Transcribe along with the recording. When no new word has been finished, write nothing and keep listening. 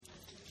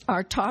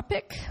Our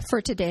topic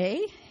for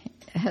today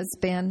has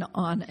been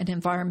on an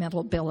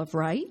environmental bill of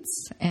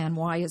rights and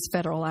why is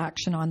federal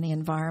action on the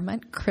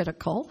environment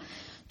critical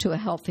to a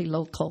healthy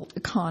local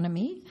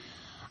economy.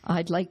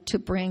 I'd like to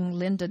bring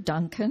Linda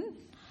Duncan,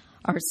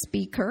 our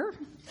speaker,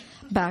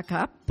 back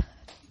up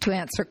to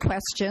answer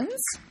questions.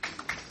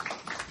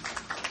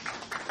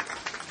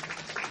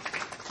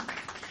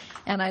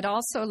 And I'd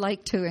also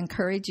like to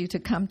encourage you to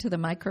come to the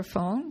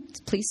microphone.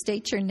 Please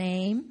state your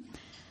name.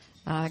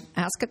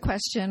 Ask a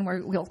question.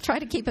 We'll try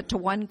to keep it to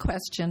one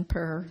question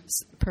per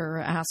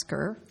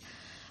asker,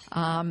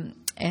 and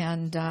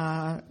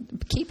try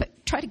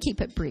to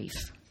keep it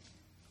brief.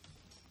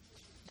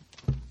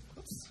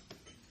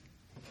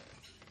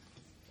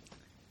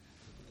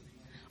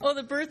 Oh,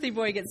 the birthday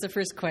boy gets the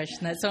first question.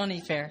 That's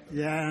only fair.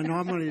 Yeah, I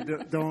normally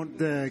don't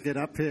get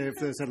up here if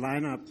there's a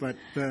lineup, but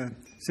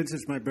since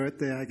it's my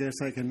birthday, I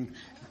guess I can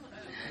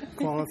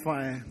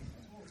qualify.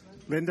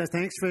 Linda,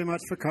 thanks very much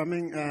for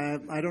coming.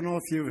 I don't know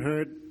if you've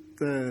heard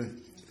the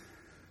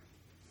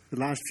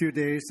last few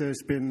days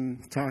there's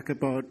been talk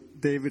about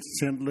David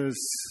Schindler's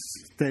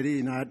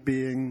study not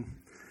being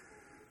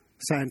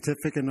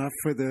scientific enough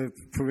for the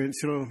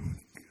provincial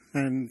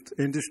and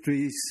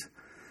industries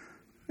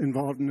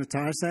involved in the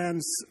tar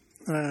sands.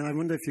 I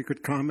wonder if you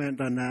could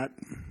comment on that,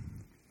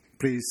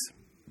 please.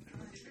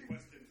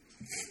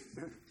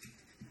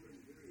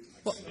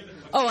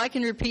 Well, I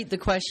can repeat the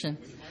question.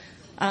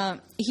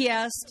 He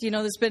asked,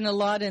 there's been a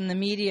lot in the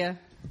media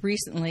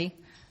recently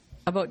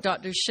about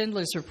Dr.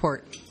 Schindler's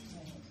report.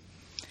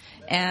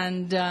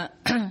 And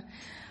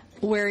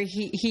where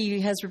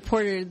he has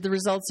reported the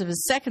results of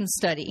his second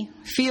study,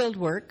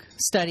 fieldwork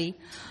study,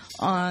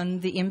 on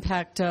the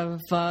impact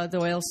of the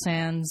oil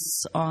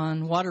sands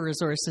on water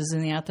resources in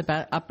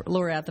the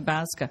lower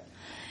Athabasca.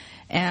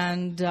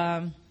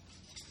 And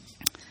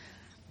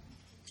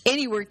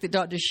any work that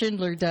Dr.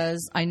 Schindler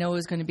does, I know,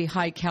 is going to be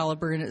high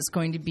caliber and it's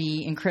going to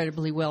be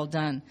incredibly well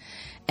done.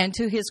 And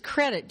to his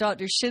credit,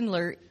 Dr.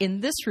 Schindler, in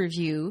this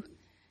review,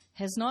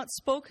 has not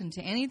spoken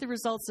to any of the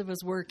results of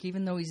his work,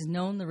 even though he's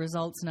known the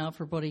results now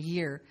for about a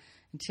year,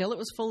 until it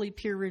was fully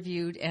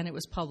peer-reviewed and it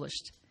was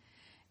published.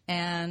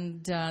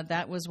 And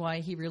that was why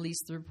he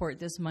released the report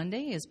this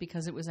Monday, is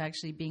because it was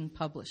actually being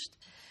published.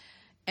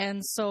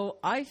 And so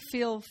I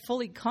feel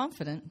fully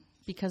confident,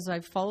 because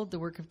I've followed the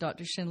work of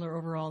Dr. Schindler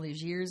over all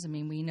these years. I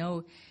mean, we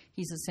know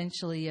he's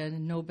essentially a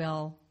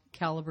Nobel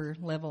caliber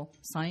level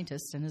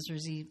scientist and has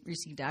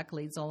received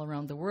accolades all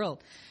around the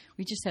world.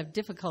 We just have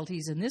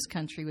difficulties in this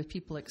country with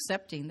people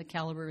accepting the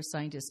caliber of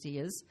scientist he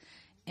is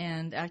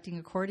and acting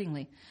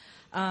accordingly.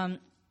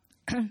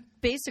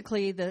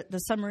 Basically, the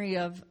summary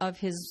of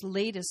his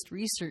latest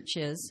research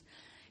is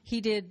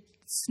he did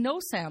snow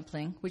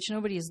sampling, which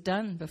nobody has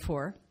done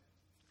before,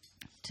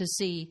 to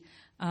see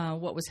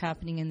what was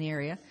happening in the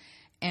area,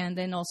 and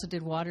then also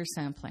did water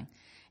sampling.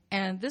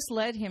 And this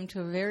led him to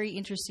a very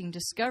interesting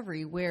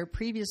discovery where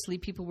previously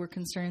people were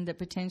concerned that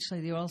potentially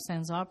the oil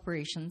sands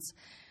operations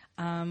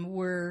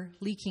were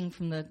leaking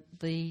from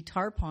the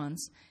tar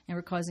ponds and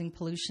were causing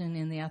pollution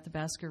in the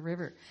Athabasca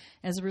River.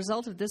 As a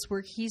result of this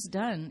work he's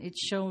done, it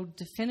showed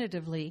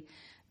definitively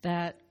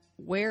that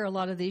where a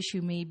lot of the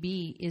issue may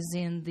be is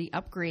in the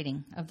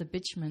upgrading of the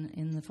bitumen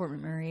in the Fort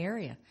McMurray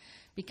area,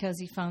 because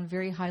he found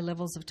very high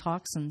levels of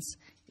toxins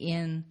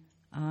in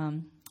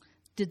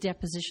the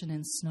deposition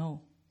in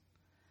snow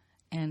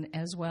and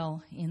as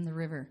well in the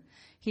river.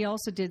 He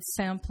also did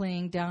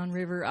sampling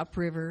downriver,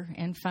 upriver,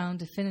 and found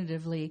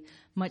definitively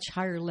much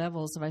higher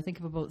levels of, I think,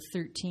 of about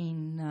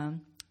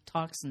 13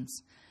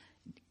 toxins,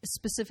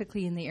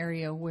 specifically in the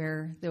area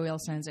where the oil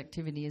sands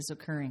activity is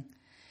occurring.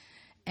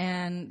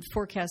 And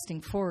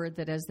forecasting forward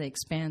that as they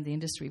expand the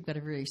industry, we've got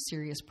a very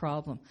serious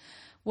problem.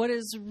 What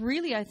is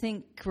really, I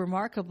think,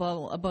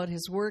 remarkable about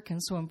his work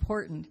and so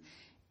important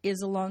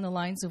is along the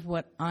lines of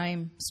what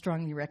I'm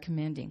strongly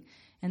recommending,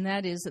 and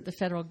that is that the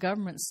federal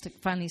government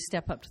finally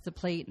step up to the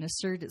plate and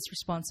assert its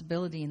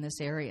responsibility in this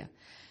area.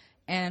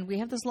 And we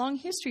have this long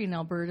history in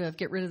Alberta of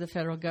get rid of the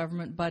federal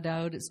government, bud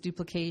out, it's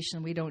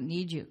duplication, we don't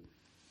need you.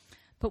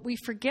 But we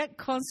forget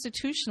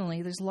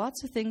constitutionally there's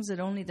lots of things that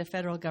only the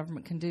federal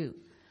government can do.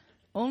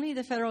 Only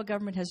the federal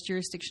government has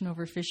jurisdiction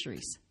over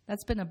fisheries.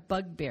 That's been a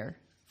bugbear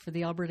for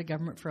the Alberta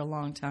government for a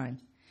long time,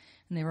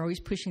 and they were always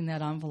pushing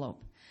that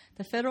envelope.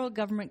 The federal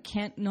government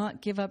can't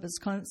not give up its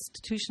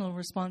constitutional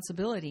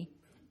responsibility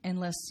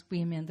unless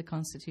we amend the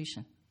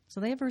Constitution. So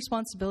they have a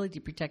responsibility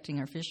protecting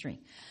our fishery.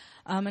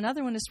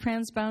 Another one is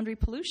transboundary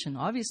pollution.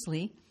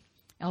 Obviously,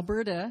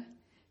 Alberta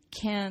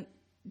can't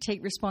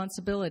take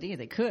responsibility.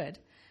 They could,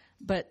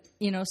 but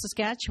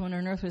Saskatchewan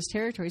or Northwest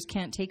Territories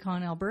can't take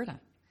on Alberta.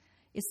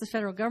 It's the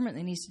federal government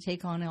that needs to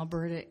take on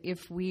Alberta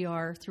if we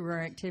are, through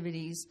our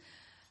activities,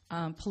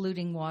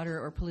 polluting water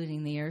or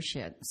polluting the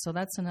airshed. So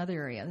that's another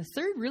area. The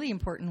third really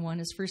important one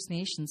is First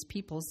Nations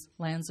peoples,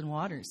 lands and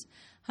waters.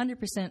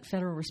 100%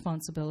 federal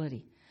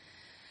responsibility.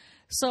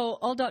 So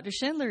all Dr.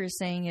 Schindler is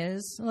saying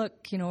is,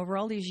 look, over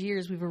all these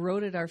years we've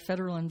eroded our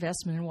federal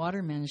investment in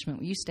water management.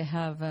 We used to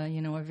have,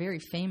 a very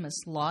famous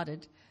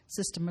lauded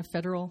system of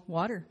federal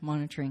water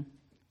monitoring.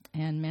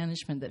 and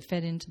management that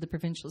fed into the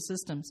provincial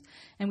systems,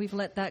 and we've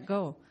let that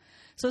go.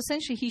 So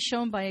essentially, he's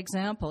shown by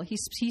example. He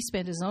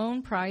spent his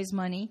own prize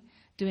money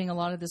doing a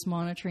lot of this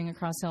monitoring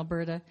across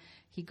Alberta.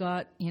 He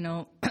got,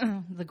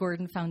 the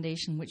Gordon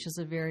Foundation, which is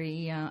a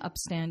very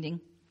upstanding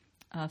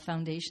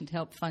foundation to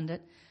help fund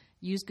it.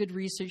 Used good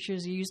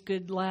researchers, used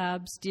good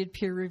labs, did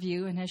peer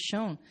review, and has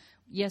shown,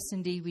 yes,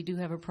 indeed, we do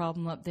have a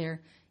problem up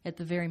there. At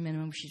the very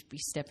minimum, we should be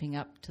stepping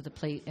up to the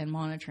plate and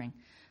monitoring.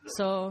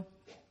 So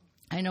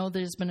I know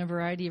there's been a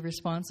variety of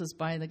responses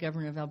by the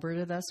Government of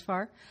Alberta thus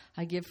far.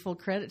 I give full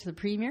credit to the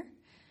Premier.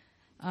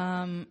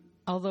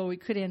 Although we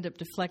could end up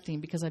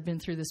deflecting, because I've been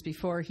through this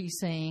before. He's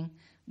saying,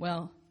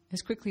 well,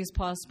 as quickly as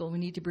possible, we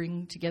need to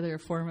bring together a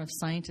forum of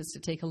scientists to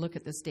take a look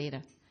at this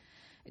data.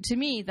 To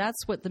me,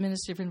 that's what the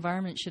Minister of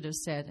Environment should have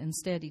said.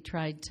 Instead, he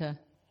tried to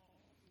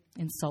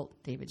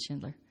insult David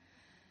Schindler.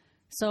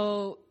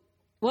 So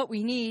what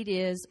we need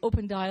is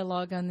open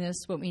dialogue on this.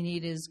 What we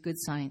need is good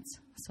science.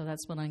 So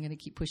that's what I'm going to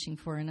keep pushing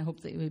for, and I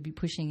hope that you will be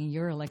pushing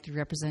your elected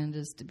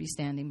representatives to be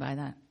standing by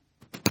that.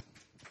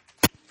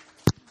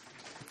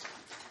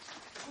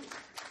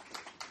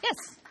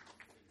 Yes?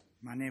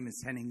 My name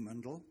is Henning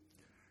Mundel,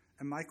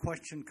 and my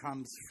question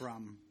comes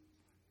from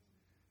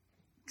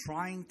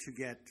trying to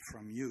get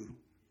from you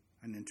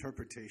an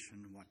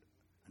interpretation of what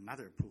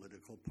another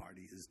political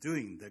party is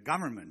doing, the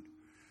government.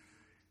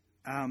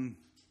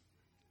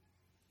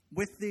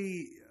 With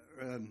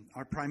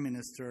our Prime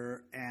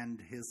Minister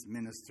and his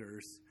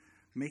ministers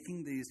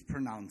making these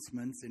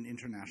pronouncements in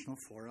international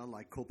fora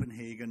like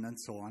Copenhagen and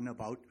so on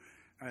about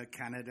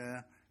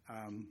Canada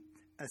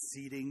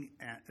acceding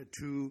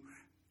to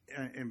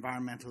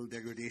environmental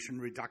degradation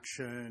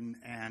reduction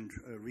and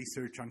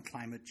research on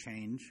climate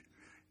change,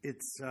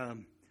 it's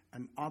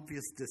an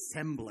obvious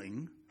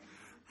dissembling.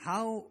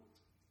 How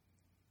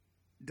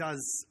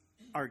does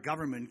our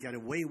government get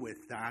away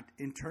with that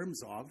in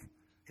terms of,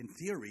 in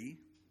theory,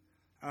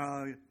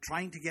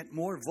 trying to get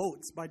more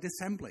votes by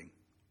dissembling?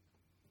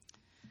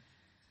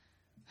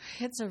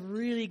 It's a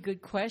really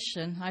good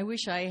question. I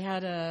wish I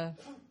had a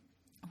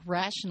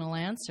rational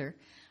answer.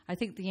 I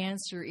think the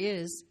answer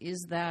is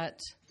that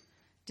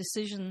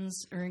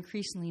decisions are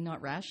increasingly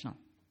not rational.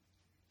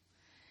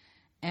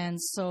 And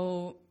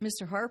so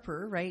Mr.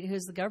 Harper, right,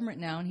 who's the government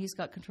now, and he's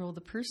got control of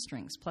the purse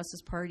strings, plus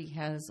his party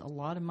has a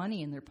lot of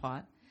money in their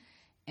pot,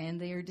 and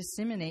they are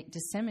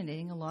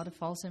disseminating a lot of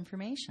false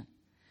information.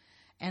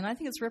 And I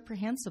think it's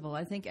reprehensible.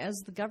 I think as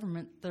the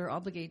government, they're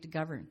obligated to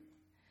govern.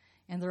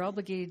 And they're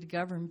obligated to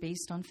govern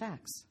based on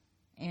facts.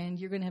 And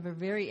you're going to have a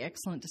very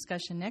excellent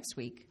discussion next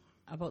week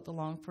about the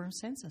long-form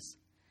census.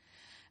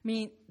 I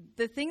mean,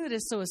 the thing that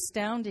is so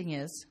astounding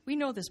is, we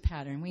know this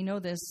pattern. We know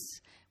this,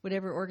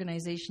 whatever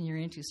organization you're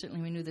into,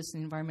 certainly we knew this in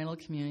the environmental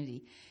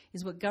community,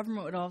 is what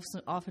government would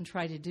often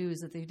try to do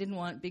is if they didn't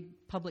want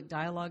big public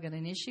dialogue on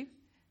an issue,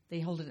 they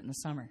hold it in the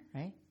summer,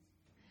 right?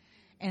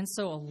 And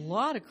so a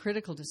lot of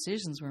critical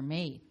decisions were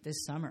made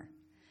this summer.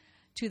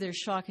 To their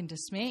shock and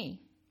dismay,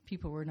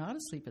 people were not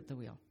asleep at the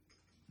wheel.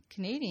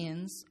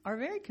 Canadians are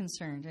very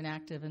concerned and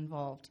active,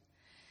 involved.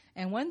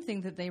 And one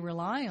thing that they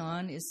rely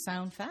on is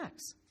sound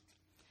facts.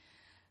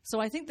 So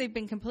I think they've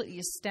been completely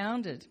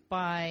astounded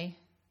by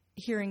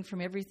hearing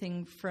from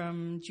everything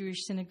from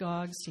Jewish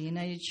synagogues to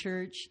United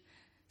Church.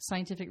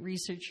 Scientific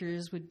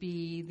researchers would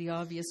be the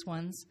obvious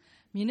ones.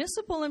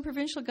 Municipal and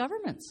provincial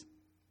governments,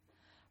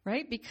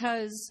 right?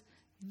 Because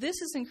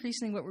this is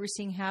increasingly what we're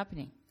seeing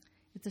happening.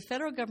 If the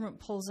federal government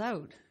pulls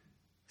out,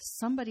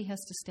 somebody has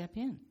to step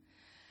in.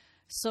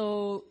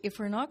 So if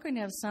we're not going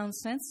to have sound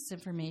census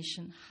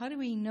information, how do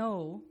we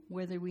know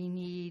whether we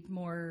need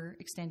more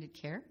extended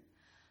care?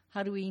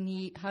 How do we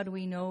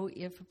know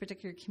if a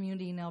particular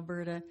community in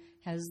Alberta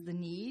has the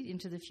need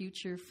into the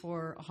future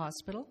for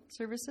hospital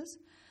services?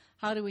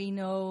 How do we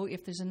know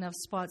if there's enough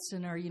spots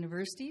in our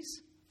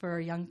universities for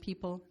our young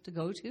people to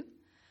go to?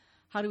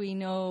 How do we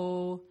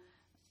know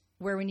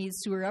where we need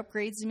sewer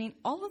upgrades? I mean,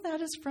 all of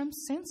that is from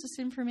census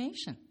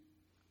information.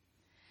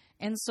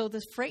 And so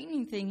the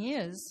frightening thing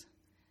is,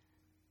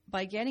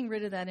 by getting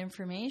rid of that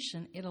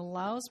information, it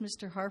allows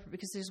Mr. Harper,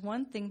 because there's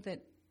one thing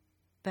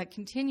that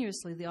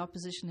continuously the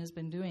opposition has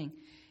been doing,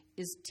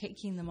 is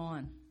taking them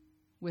on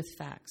with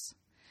facts.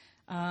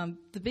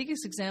 The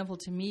biggest example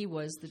to me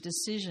was the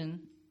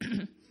decision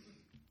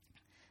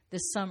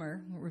this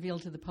summer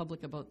revealed to the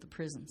public about the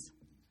prisons,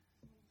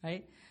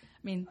 right? I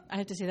mean, I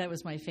have to say that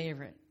was my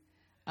favorite.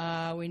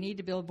 We need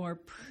to build more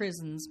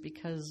prisons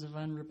because of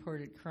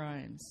unreported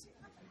crimes.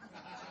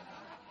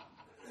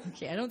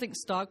 Okay, I don't think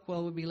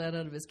Stockwell would be let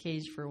out of his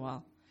cage for a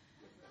while.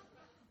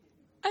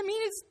 I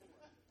mean,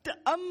 it's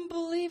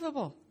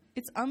unbelievable.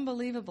 It's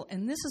unbelievable.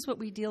 And this is what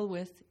we deal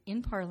with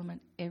in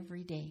Parliament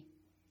every day.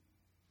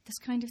 This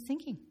kind of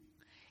thinking.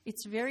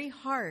 It's very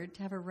hard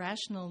to have a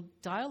rational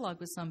dialogue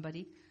with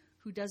somebody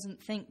who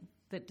doesn't think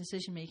that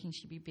decision-making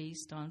should be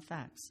based on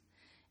facts.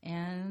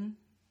 And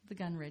the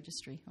gun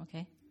registry,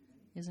 okay,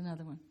 is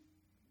another one.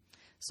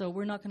 So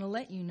we're not going to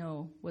let you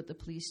know what the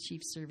police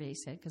chief survey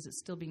said because it's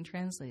still being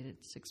translated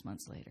 6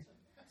 months later.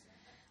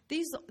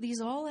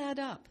 These all add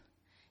up.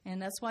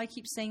 And that's why I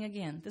keep saying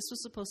again, this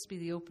was supposed to be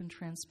the open,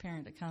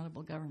 transparent,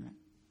 accountable government.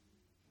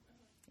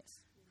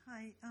 Yes.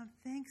 Hi.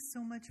 Thanks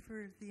so much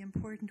for the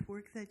important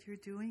work that you're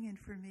doing and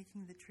for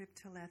making the trip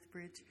to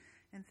Lethbridge.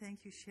 And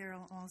thank you,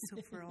 Cheryl,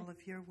 also for all of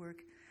your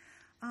work.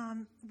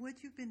 What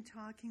you've been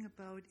talking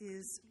about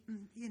is,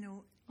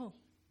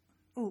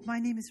 Oh, my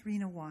name is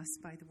Rena Wass,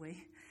 by the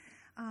way.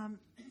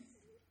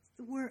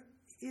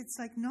 It's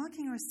like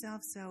knocking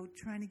ourselves out,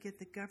 trying to get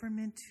the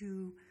government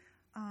to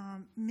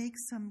make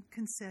some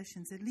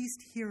concessions, at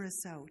least hear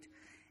us out,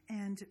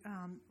 and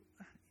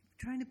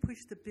trying to push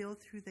the bill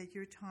through that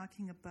you're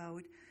talking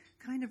about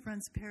kind of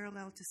runs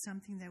parallel to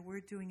something that we're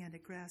doing at a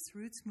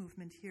grassroots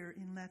movement here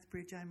in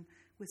Lethbridge. I'm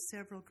with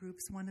several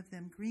groups, one of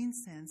them Green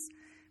Sense.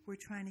 We're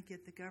trying to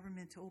get the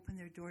government to open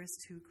their doors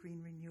to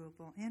green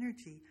renewable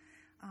energy.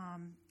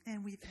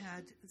 And we've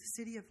had the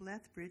city of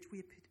Lethbridge,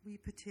 we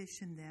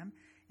petitioned them,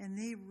 and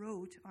they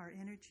wrote our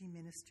energy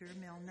minister,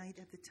 Mel Knight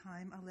at the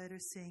time, a letter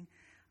saying,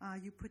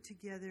 you put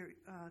together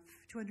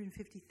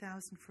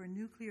 $250,000 for a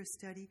nuclear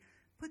study,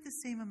 put the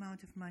same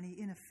amount of money,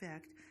 in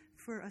effect,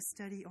 for a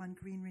study on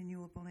green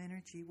renewable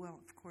energy. Well,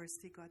 of course,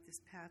 they got this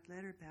pat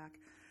letter back.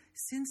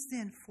 Since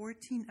then,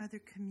 14 other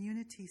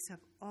communities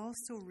have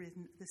also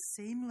written the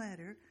same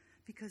letter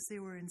because they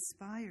were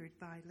inspired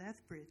by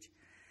Lethbridge.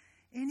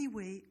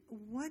 Anyway,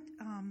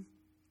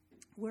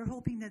 we're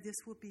hoping that this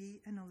will be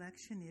an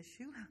election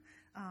issue,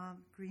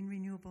 green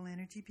renewable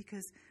energy,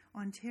 because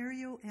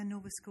Ontario and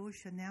Nova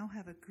Scotia now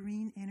have a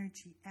Green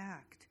Energy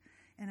Act.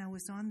 And I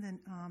was on the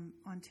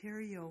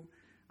Ontario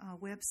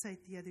website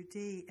the other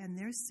day, and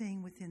they're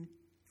saying within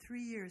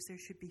 3 years there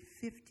should be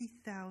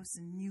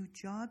 50,000 new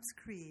jobs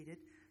created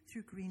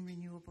through green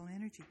renewable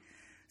energy.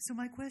 So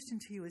my question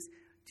to you is,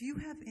 do you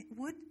have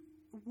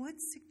what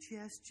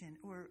suggestion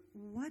or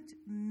what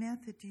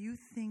method do you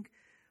think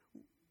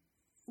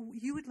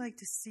you would like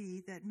to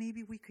see that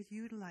maybe we could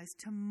utilize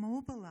to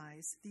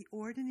mobilize the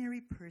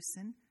ordinary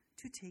person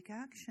to take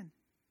action?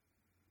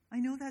 I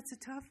know that's a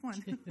tough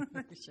one. Sure,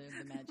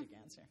 the magic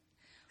answer.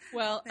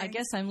 Well, thanks. I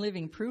guess I'm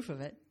living proof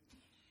of it.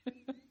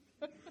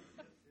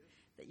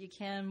 That you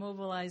can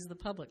mobilize the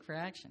public for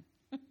action.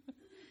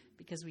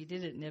 Because we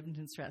did it in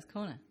Edmonton,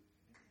 Strathcona.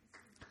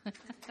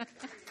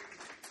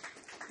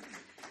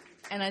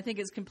 And I think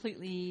it's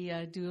completely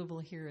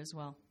doable here as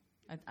well.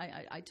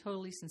 I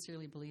totally,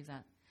 sincerely believe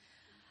that.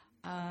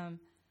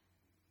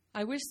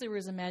 I wish there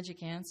was a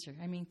magic answer.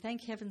 I mean,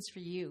 thank heavens for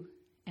you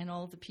and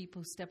all the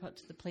people who step up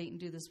to the plate and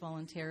do this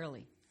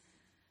voluntarily.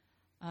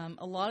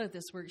 A lot of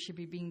this work should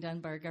be being done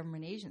by our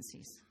government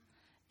agencies.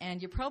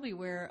 And you're probably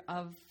aware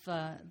of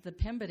the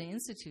Pembina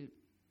Institute.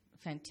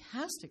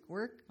 Fantastic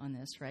work on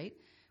this, right?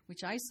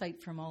 Which I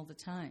cite from all the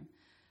time.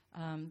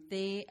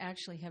 They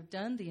actually have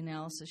done the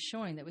analysis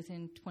showing that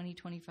within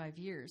 20-25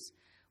 years,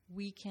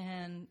 we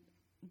can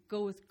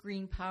go with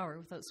green power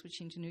without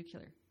switching to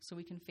nuclear. So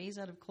we can phase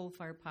out of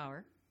coal-fired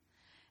power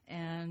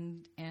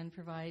and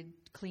provide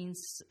clean,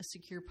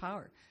 secure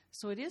power.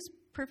 So it is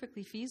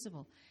perfectly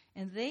feasible.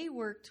 And they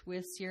worked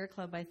with Sierra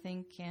Club, I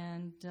think,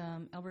 and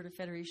Alberta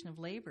Federation of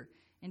Labour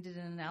and did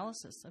an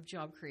analysis of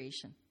job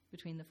creation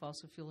between the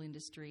fossil fuel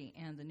industry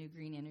and the new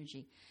green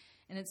energy.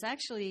 And it's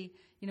actually,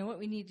 what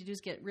we need to do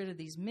is get rid of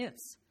these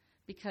myths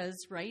because,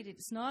 right,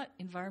 it's not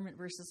environment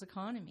versus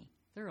economy.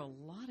 There are a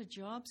lot of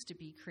jobs to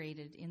be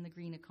created in the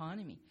green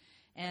economy.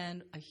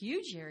 And a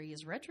huge area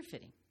is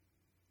retrofitting.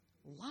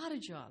 A lot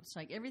of jobs.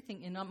 Like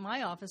everything in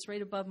my office,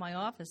 right above my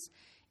office,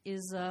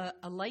 is a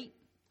light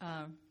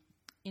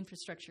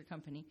infrastructure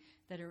company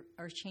that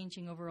are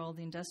changing over all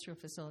the industrial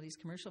facilities,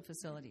 commercial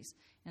facilities.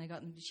 And I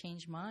got them to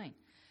change mine.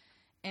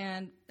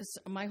 And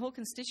my whole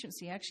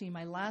constituency, actually, in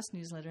my last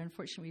newsletter,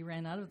 unfortunately we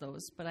ran out of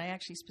those, but I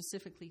actually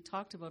specifically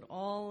talked about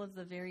all of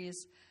the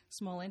various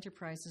small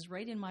enterprises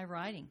right in my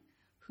riding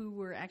who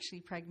were actually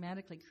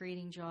pragmatically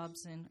creating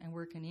jobs and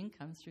work and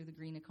income through the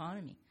green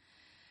economy.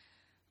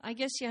 I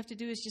guess you have to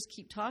do is just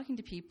keep talking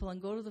to people and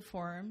go to the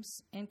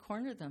forums and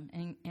corner them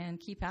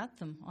and keep at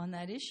them on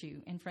that issue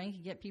and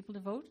frankly get people to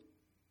vote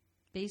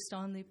based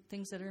on the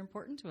things that are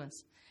important to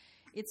us.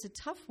 It's a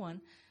tough one,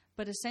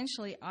 but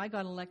essentially I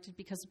got elected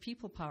because of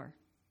people power.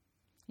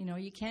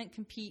 You can't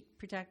compete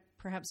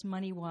perhaps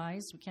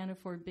money-wise. We can't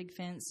afford big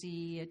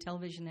fancy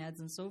television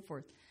ads and so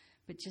forth,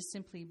 but just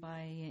simply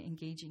by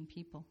engaging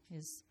people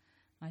is,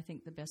 I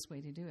think, the best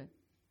way to do it.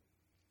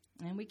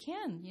 And we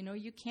can,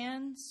 you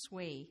can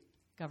sway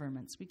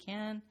governments. We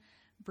can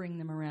bring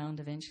them around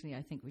eventually,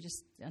 I think.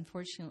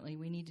 Unfortunately,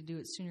 we need to do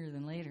it sooner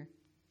than later.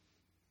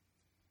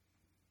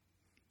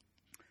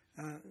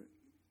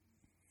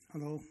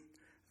 Hello.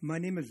 My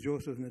name is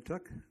Joseph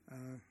Natuk.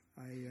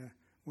 I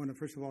want to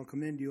first of all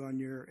commend you on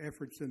your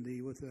efforts with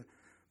the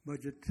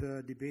budget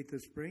debate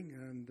this spring,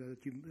 and that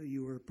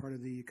you were part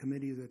of the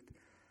committee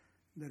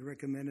that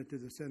recommended to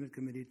the Senate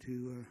committee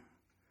to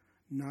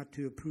not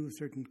to approve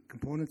certain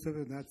components of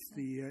it. That's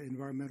the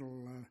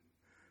environmental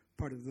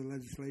part of the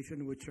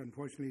legislation, which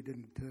unfortunately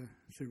didn't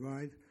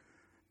survive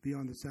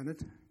beyond the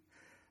Senate.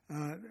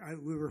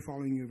 We were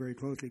following you very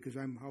closely because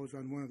I was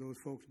on one of those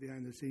folks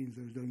behind the scenes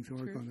that was doing some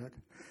work on that.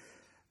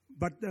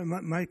 But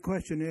my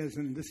question is,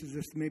 and this is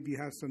just maybe you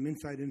have some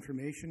inside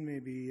information,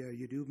 maybe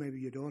you do, maybe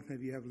you don't,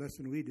 maybe you have less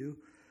than we do,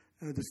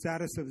 the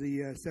status of the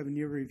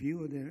 7-year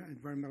review of the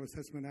Environmental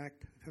Assessment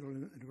Act, Federal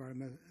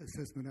Environmental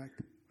Assessment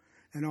Act.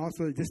 And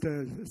also, just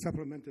a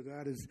supplement to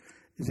that, is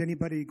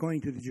anybody going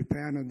to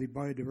Japan on the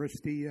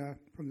biodiversity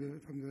from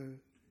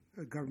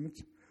the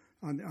governments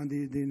on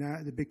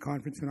the big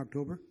conference in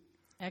October?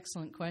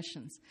 Excellent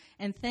questions.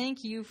 And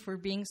thank you for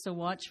being so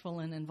watchful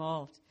and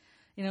involved.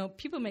 You know,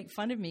 people make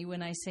fun of me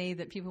when I say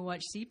that people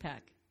watch CPAC.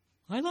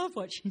 I love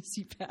watching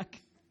CPAC.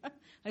 I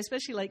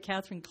especially like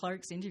Catherine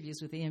Clark's interviews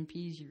with the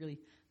MPs. You really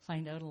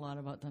find out a lot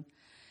about them.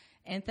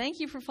 And thank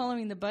you for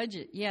following the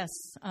budget. Yes,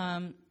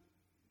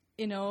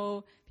 you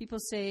know, people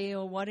say,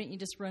 oh, why don't you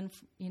just run,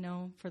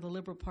 for the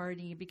Liberal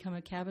Party and become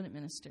a cabinet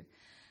minister?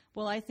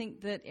 Well, I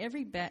think that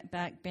every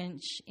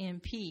backbench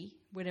MP,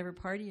 whatever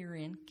party you're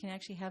in, can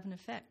actually have an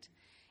effect.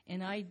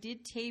 And I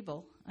did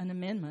table an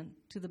amendment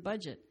to the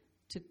budget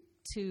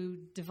to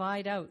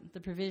divide out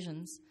the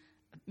provisions,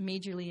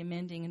 majorly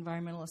amending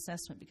environmental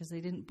assessment, because they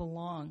didn't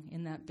belong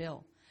in that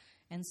bill.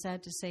 And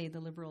sad to say, the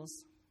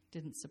Liberals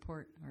didn't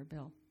support our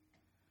bill.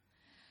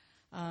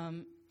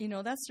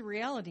 That's the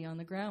reality on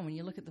the ground. When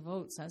you look at the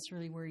votes, that's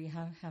really where you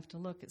have to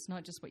look. It's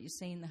not just what you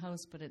say in the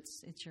House, but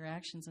it's your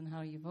actions and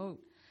how you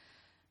vote.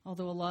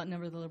 Although a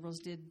number of the Liberals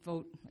did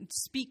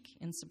speak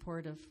in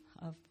support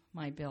of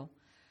my bill.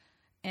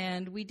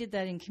 And we did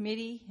that in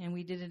committee, and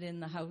we did it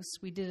in the House.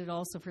 We did it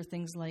also for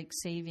things like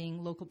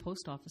saving local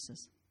post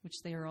offices, which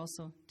they are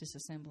also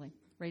disassembling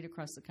right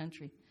across the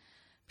country,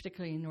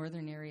 particularly in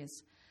northern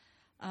areas.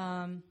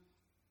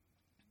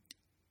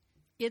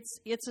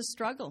 It's a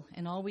struggle,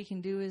 and all we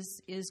can do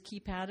is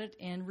keep at it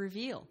and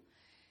reveal.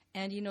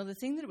 And, the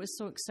thing that was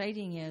so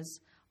exciting is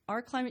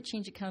our Climate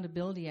Change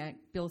Accountability Act,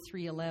 Bill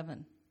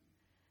 311,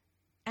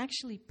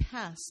 actually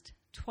passed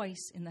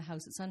twice in the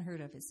House. It's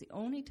unheard of. It's the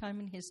only time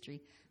in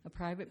history a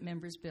private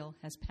member's bill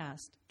has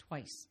passed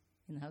twice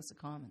in the House of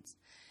Commons.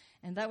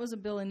 And that was a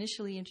bill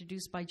initially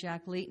introduced by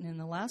Jack Layton in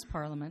the last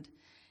Parliament.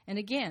 And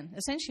again,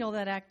 essentially all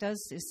that act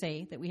does is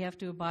say that we have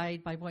to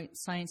abide by what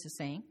science is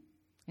saying,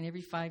 and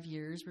every 5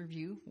 years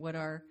review what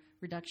our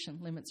reduction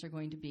limits are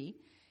going to be.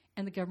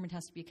 And the government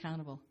has to be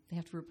accountable. They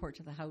have to report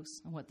to the House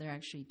on what they're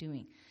actually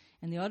doing.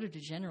 And the Auditor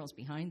General is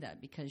behind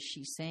that because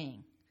she's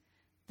saying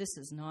this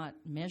is not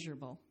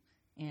measurable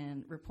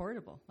and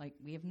reportable. Like,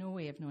 we have no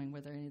way of knowing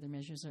whether any of the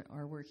measures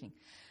are working.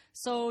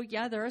 So,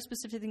 yeah, there are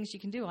specific things you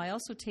can do. I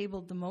also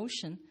tabled the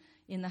motion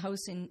in the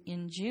House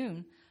in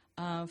June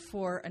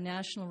for a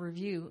national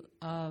review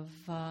of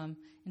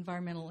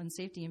environmental and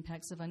safety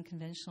impacts of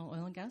unconventional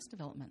oil and gas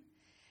development.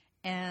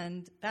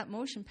 And that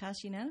motion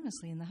passed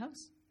unanimously in the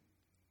House.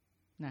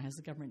 Now, has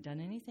the government done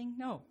anything?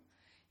 No.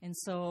 And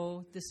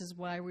so this is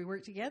why we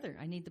work together.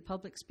 I need the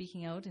public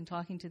speaking out and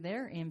talking to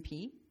their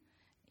MP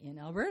in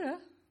Alberta.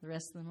 The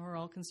rest of them are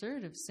all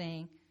conservatives,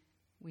 saying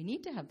we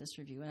need to have this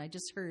review. And I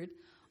just heard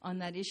on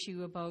that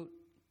issue about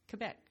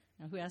Quebec.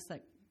 Now, who asked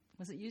that?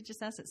 Was it you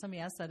just asked it?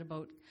 Somebody asked that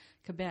about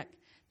Quebec,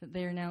 that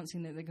they're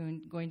announcing that they're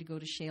going to go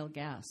to shale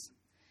gas.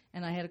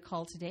 And I had a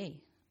call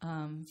today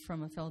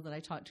from a fellow that I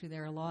talked to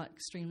there a lot,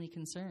 extremely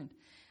concerned.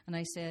 And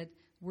I said,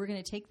 we're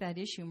going to take that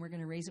issue and we're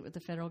going to raise it with the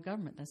federal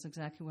government. That's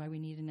exactly why we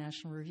need a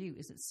national review.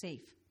 Is it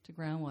safe to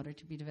groundwater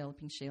to be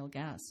developing shale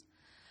gas?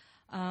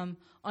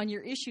 On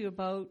your issue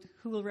about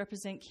who will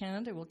represent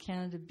Canada, will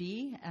Canada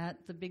be at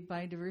the Big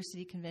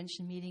Biodiversity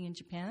Convention meeting in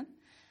Japan?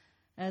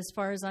 As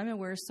far as I'm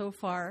aware, so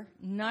far,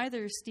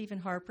 neither Stephen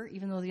Harper,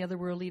 even though the other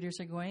world leaders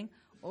are going,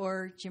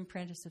 or Jim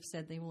Prentice have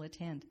said they will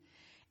attend.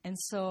 And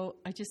so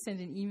I just sent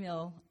an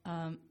email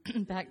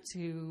back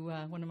to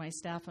one of my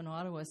staff in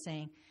Ottawa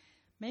saying,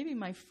 maybe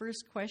my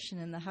first question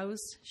in the House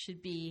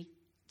should be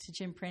to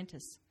Jim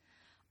Prentice.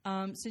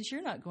 Since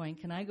you're not going,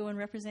 can I go and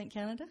represent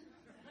Canada?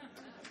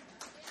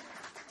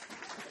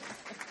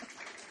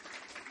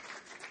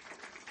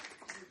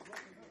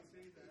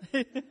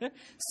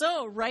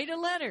 So write a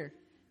letter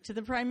to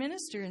the Prime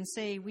Minister and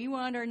say, we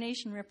want our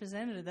nation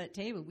represented at that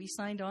table. We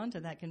signed on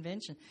to that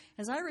convention.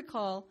 As I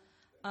recall,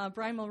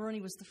 Brian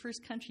Mulroney was the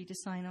first country to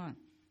sign on.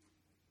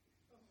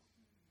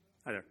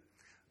 Hi there.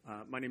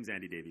 My name's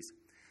Andy Davies.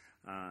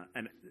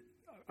 And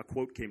a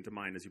quote came to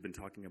mind as you've been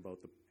talking about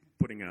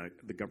putting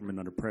the government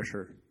under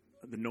pressure.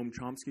 The Noam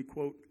Chomsky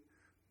quote,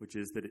 which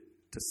is that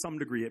to some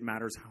degree it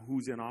matters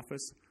who's in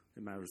office.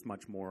 It matters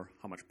much more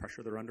how much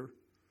pressure they're under.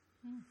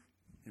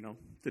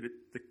 That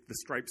the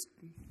stripes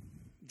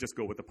just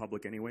go with the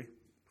public anyway.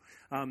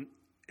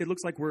 It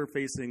looks like we're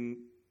facing,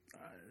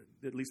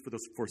 at least for the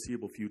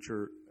foreseeable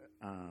future,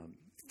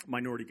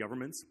 minority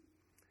governments.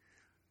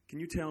 Can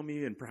you tell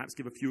me, and perhaps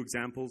give a few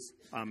examples,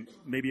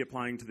 maybe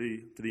applying to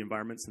the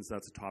environment, since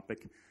that's a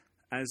topic,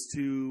 as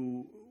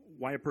to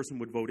why a person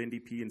would vote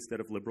NDP instead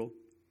of Liberal,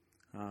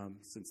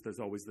 since there's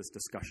always this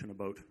discussion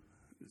about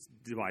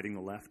dividing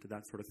the left,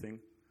 that sort of thing.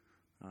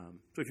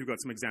 So if you've got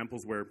some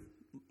examples where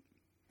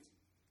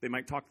they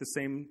might talk a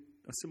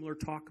similar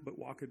talk, but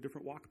walk a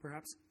different walk,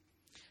 perhaps?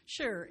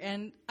 Sure,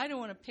 and I don't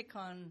want to pick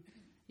on,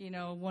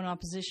 one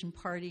opposition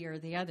party or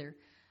the other.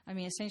 I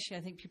mean, essentially,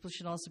 I think people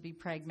should also be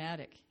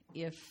pragmatic.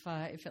 If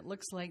it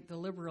looks like the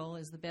Liberal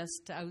is the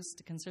best to oust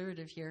a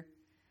Conservative here,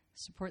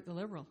 support the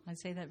Liberal. I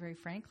say that very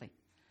frankly.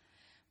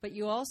 But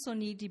you also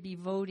need to be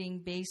voting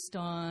based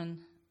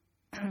on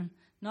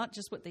not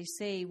just what they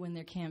say when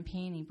they're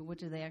campaigning, but what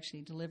do they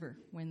actually deliver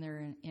when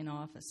they're in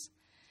office.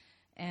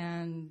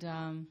 And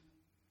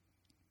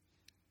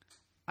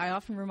I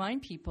often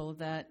remind people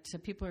that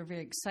people are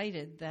very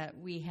excited that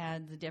we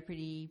had the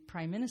Deputy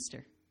Prime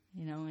Minister,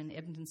 in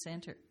Edmonton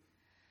Centre.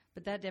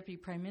 But that Deputy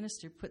Prime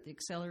Minister put the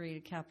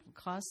accelerated capital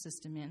cost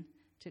system in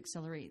to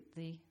accelerate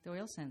the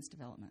oil sands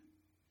development.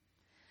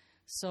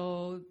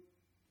 So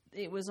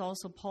it was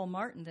also Paul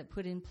Martin that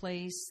put in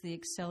place the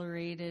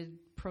accelerated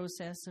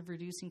process of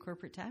reducing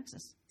corporate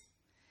taxes.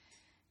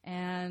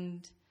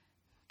 And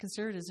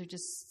Conservatives are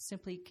just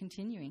simply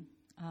continuing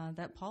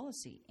that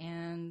policy.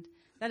 And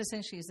that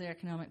essentially is their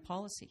economic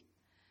policy.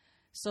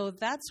 So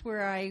that's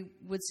where I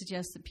would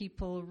suggest that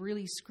people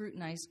really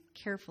scrutinize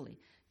carefully.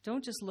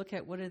 Don't just look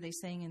at what are they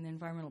saying in the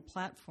environmental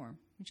platform,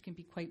 which can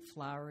be quite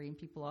flowery, and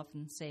people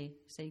often say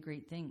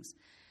great things.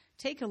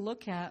 Take a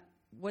look at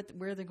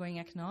where they're going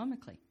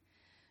economically,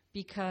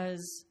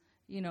 because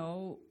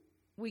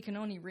we can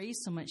only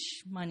raise so much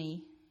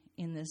money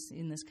in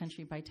this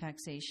country by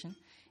taxation,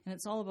 and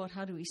it's all about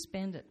how do we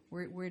spend it,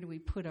 where do we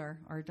put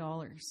our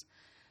dollars.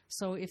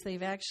 So if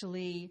they've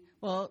actually,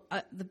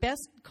 the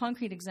best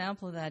concrete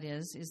example of that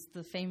is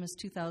the famous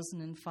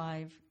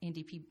 2005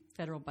 NDP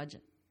federal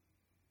budget.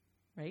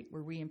 Right?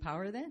 Were we in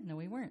power then? No,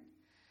 we weren't.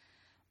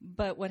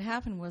 But what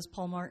happened was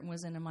Paul Martin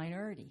was in a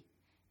minority,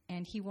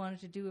 and he wanted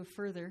to do a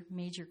further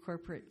major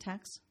corporate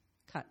tax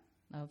cut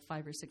of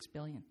 $5 or $6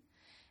 billion.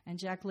 And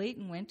Jack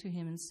Layton went to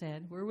him and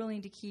said, "We're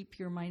willing to keep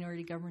your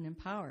minority government in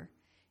power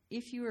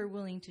if you are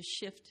willing to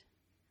shift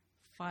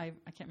 $5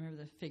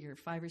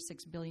 or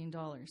 $6 billion,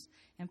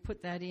 and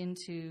put that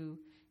into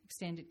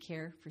extended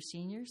care for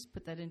seniors,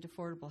 put that into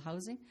affordable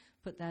housing,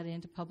 put that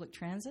into public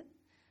transit,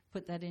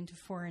 put that into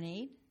foreign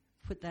aid,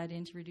 put that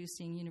into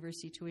reducing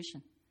university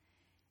tuition."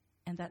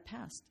 And that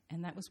passed.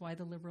 And that was why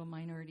the Liberal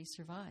minority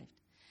survived.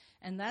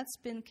 And that's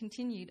been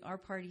continued, our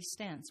party's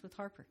stance with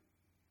Harper,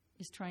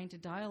 is trying to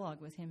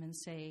dialogue with him and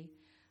say,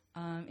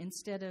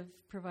 instead of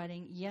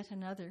providing yet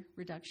another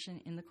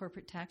reduction in the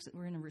corporate tax,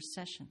 we're in a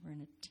recession. We're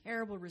in a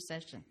terrible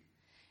recession.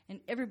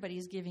 And everybody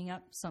is giving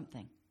up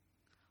something.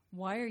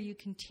 Why are you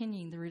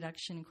continuing the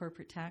reduction in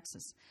corporate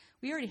taxes?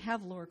 We already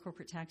have lower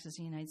corporate taxes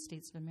in the United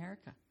States of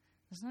America.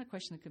 It's not a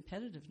question of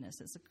competitiveness.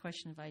 It's a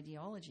question of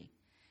ideology.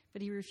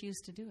 But he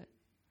refused to do it.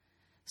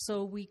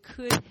 So we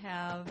could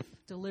have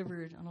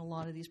delivered on a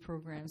lot of these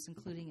programs,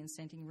 including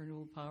incenting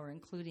renewable power,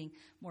 including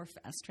more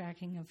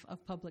fast-tracking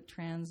of public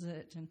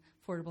transit and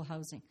affordable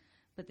housing.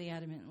 But they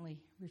adamantly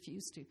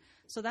refused to.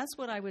 So that's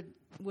what I would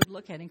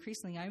look at.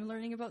 Increasingly, I'm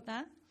learning about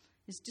that,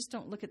 is just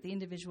don't look at the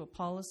individual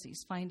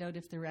policies. Find out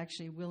if they're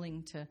actually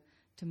willing to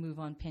move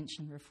on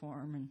pension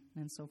reform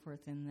and so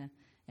forth in the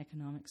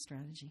economic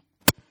strategy.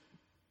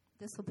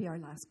 This will be our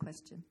last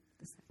question.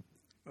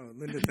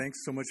 Linda, thanks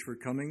so much for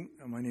coming.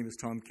 My name is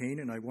Tom Kane,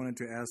 and I wanted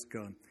to ask,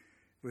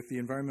 with the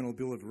Environmental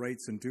Bill of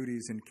Rights and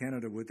Duties in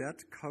Canada, would that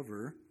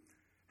cover,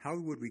 how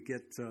would we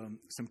get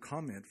some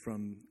comment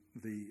from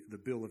the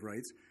Bill of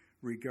Rights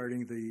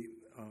regarding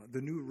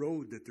the new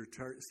road that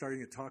they're starting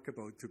to talk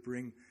about to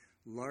bring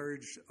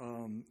large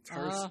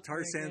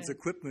tar sands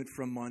equipment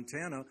from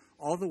Montana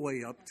all the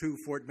way up to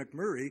Fort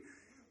McMurray?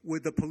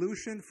 Would the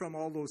pollution from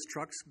all those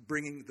trucks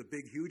bringing the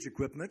big, huge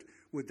equipment,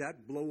 would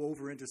that blow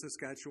over into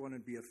Saskatchewan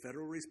and be a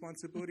federal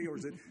responsibility, or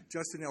is it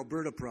just an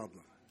Alberta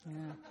problem?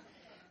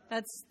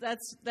 Yeah,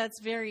 that's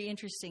very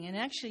interesting. And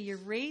actually,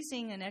 you're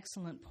raising an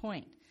excellent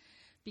point,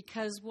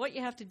 because what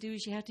you have to do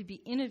is you have to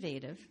be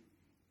innovative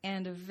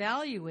and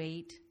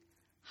evaluate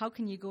how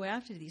can you go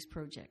after these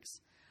projects.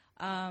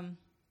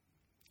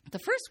 The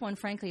first one,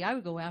 frankly, I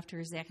would go after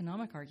is the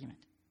economic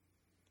argument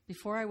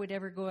before I would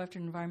ever go after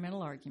an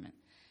environmental argument.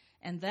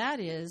 And that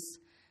is,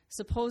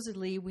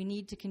 supposedly, we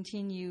need to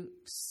continue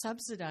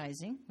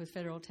subsidizing with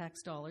federal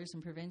tax dollars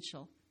and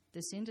provincial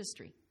this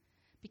industry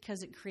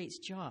because it creates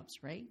jobs,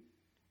 right,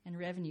 and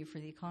revenue for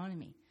the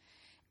economy.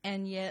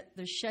 And yet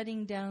they're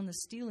shutting down the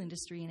steel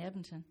industry in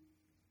Edmonton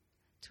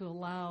to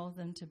allow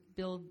them to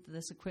build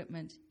this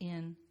equipment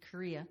in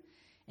Korea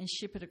and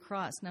ship it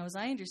across. Now, as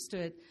I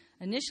understood,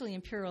 initially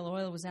Imperial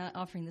Oil was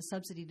offering the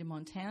subsidy to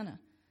Montana.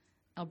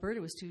 Alberta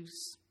was too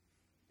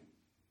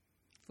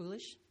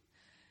foolish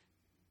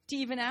to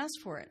even ask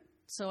for it.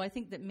 So I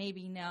think that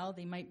maybe now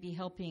they might be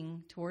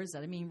helping towards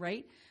that. I mean,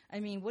 right?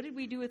 I mean, what did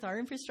we do with our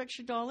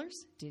infrastructure dollars?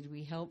 Did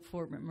we help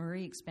Fort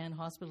McMurray expand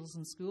hospitals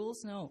and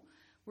schools? No.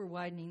 We're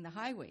widening the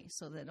highway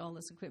so that all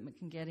this equipment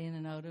can get in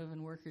and out of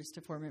and workers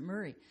to Fort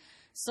McMurray.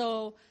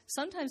 So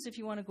sometimes if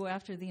you want to go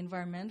after the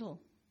environmental,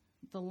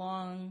 the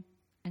long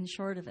and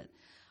short of it,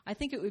 I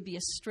think it would be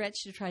a stretch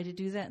to try to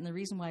do that. And the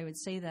reason why I would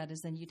say that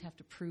is then you'd have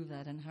to prove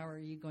that, and how are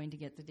you going to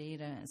get the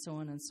data and so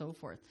on and so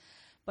forth.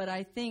 But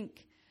I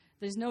think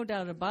there's no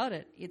doubt about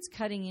it. It's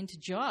cutting into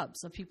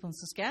jobs of people in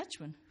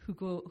Saskatchewan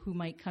who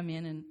might come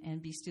in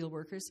and be steel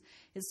workers.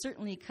 It's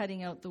certainly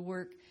cutting out the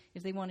work.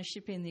 If they want to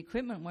ship in the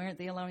equipment, why aren't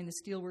they allowing the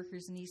steel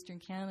workers in Eastern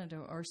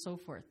Canada or so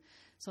forth?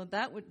 So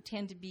that would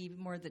tend to be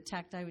more the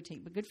tact I would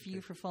take. But good for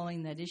you for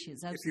following that issue.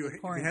 It's absolutely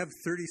If you have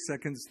 30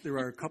 seconds, there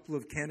are a couple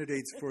of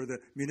candidates for the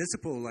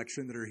municipal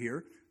election that are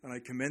here, and I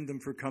commend them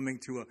for coming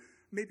to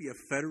maybe a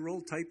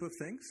federal type of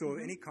thing. So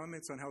any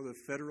comments on how the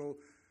federal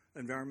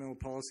environmental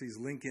policies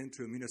link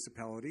into a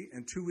municipality?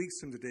 And 2 weeks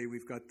from today,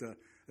 we've got a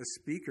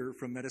speaker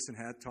from Medicine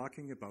Hat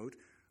talking about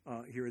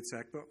here at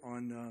SACPA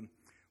on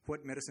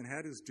what Medicine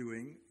Hat is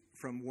doing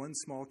from one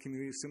small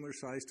community similar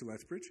size to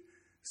Lethbridge.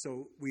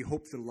 So we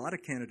hope that a lot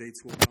of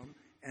candidates will come,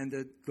 and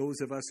that those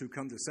of us who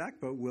come to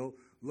SACPA will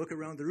look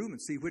around the room and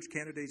see which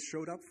candidates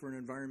showed up for an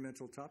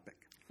environmental topic.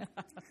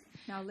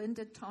 Now,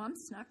 Linda, Tom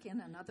snuck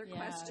in another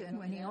question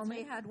when he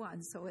only had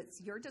one, so it's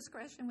your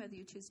discretion whether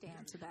you choose to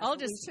answer that.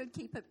 We should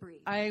keep it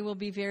brief. I will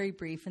be very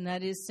brief, and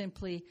that is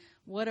simply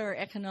what our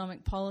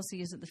economic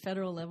policy is at the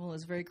federal level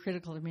is very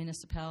critical to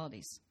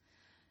municipalities.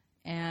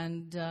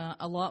 And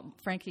a lot,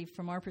 frankly,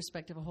 from our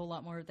perspective, a whole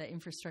lot more of that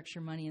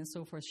infrastructure money and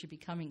so forth should be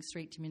coming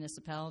straight to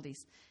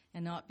municipalities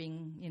and not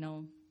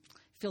being,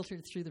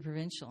 filtered through the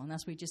provincial. And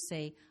that's why we just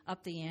say,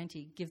 up the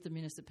ante, give the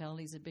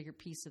municipalities a bigger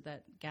piece of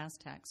that gas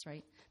tax,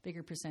 right?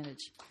 Bigger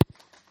percentage.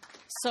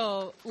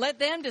 So let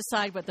them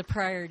decide what the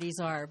priorities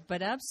are.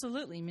 But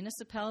absolutely,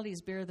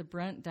 municipalities bear the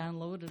brunt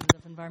downloaded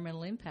of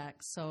environmental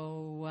impacts.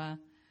 So,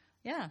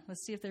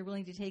 let's see if they're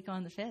willing to take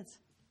on the feds.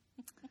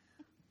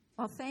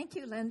 Well, thank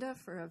you, Linda,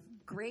 for a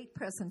great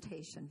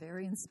presentation.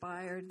 Very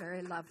inspired,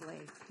 very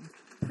lovely.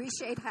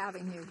 Appreciate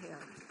having you here.